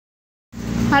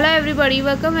Hello everybody,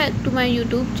 welcome back to my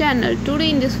YouTube channel. Today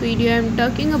in this video I am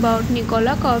talking about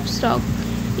Nikola Corp stock.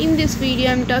 In this video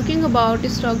I am talking about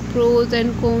stock pros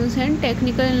and cons and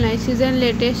technical analysis and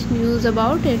latest news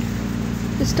about it.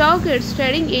 The stock is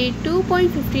trading at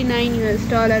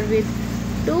 $2.59 with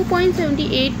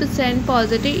 2.78%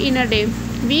 positive in a day.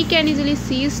 We can easily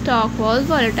see stock was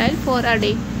volatile for a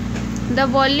day. The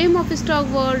volume of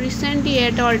stock was recently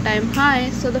at all-time high,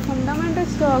 so the fundamental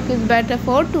stock is better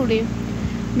for today.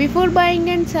 Before buying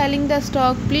and selling the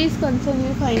stock, please consult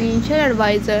your financial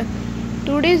advisor.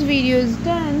 Today's video is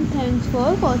done. Thanks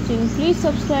for watching. Please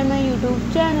subscribe my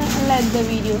YouTube channel and like the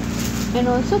video, and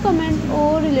also comment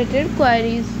all related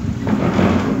queries.